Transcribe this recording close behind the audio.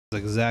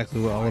Exactly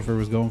what Oliver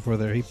was going for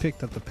there. He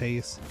picked up the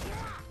pace,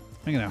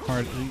 making it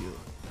hard to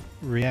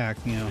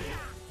react, you know.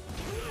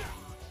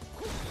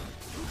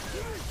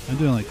 I'm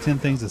doing like 10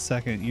 things a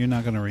second. You're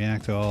not going to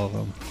react to all of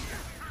them.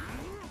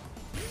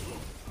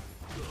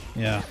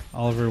 Yeah,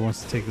 Oliver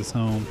wants to take this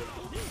home.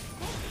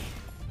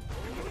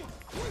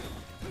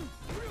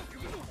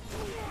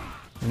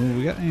 Ooh,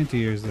 we got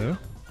anti-airs though.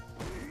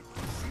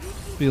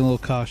 Be a little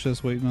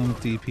cautious, waiting on the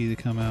DP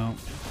to come out.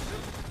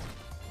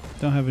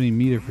 Don't have any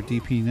meter for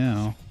DP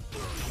now.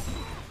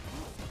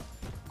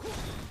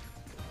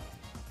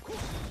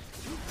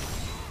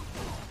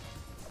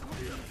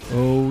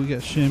 Oh, we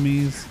got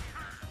shimmies.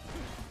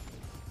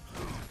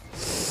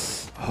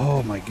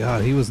 Oh my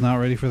god, he was not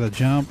ready for the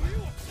jump.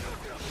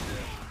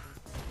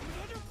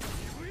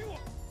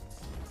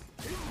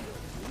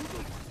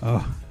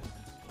 Oh.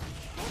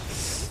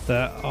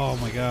 That, oh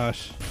my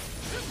gosh.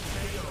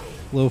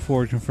 Low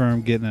forward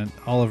confirmed, getting an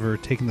Oliver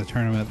taking the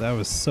tournament. That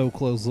was so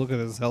close. Look at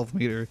his health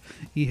meter.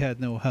 He had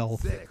no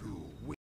health.